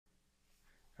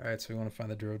All right, so we want to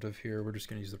find the derivative here. We're just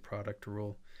going to use the product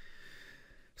rule.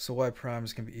 So y prime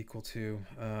is going to be equal to,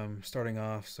 starting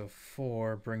off, so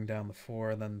 4, bring down the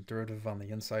 4, then the derivative on the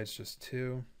inside is just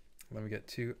 2. Then we get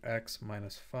 2x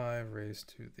minus 5 raised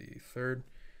to the third.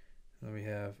 Then we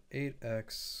have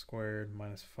 8x squared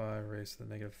minus 5 raised to the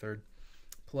negative third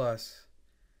plus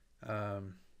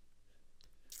 2x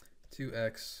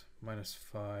minus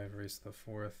 5 raised to the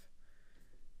fourth,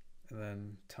 and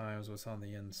then times what's on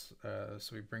the ends.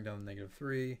 So we bring down the negative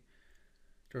 3.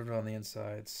 Derivative on the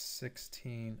inside,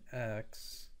 16x.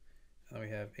 And then we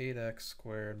have 8x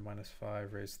squared minus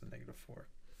 5 raised to the negative 4.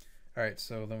 All right,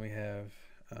 so then we have,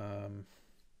 trying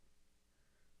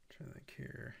to think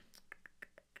here.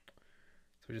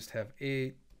 So we just have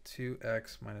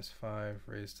 2x minus 5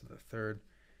 raised to the third,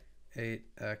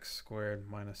 8x squared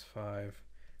minus 5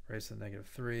 raised to the negative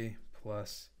 3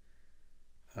 plus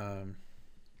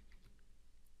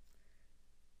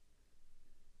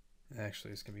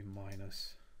actually it's going to be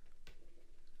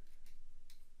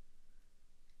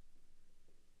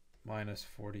minus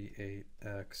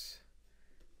 48x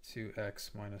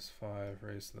 2x minus 5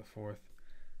 raised to the fourth,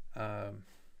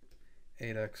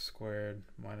 8x squared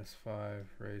minus 5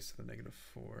 raised to the negative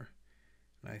 4.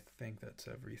 And I think that's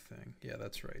everything. Yeah,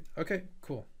 that's right. Okay,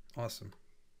 cool. Awesome.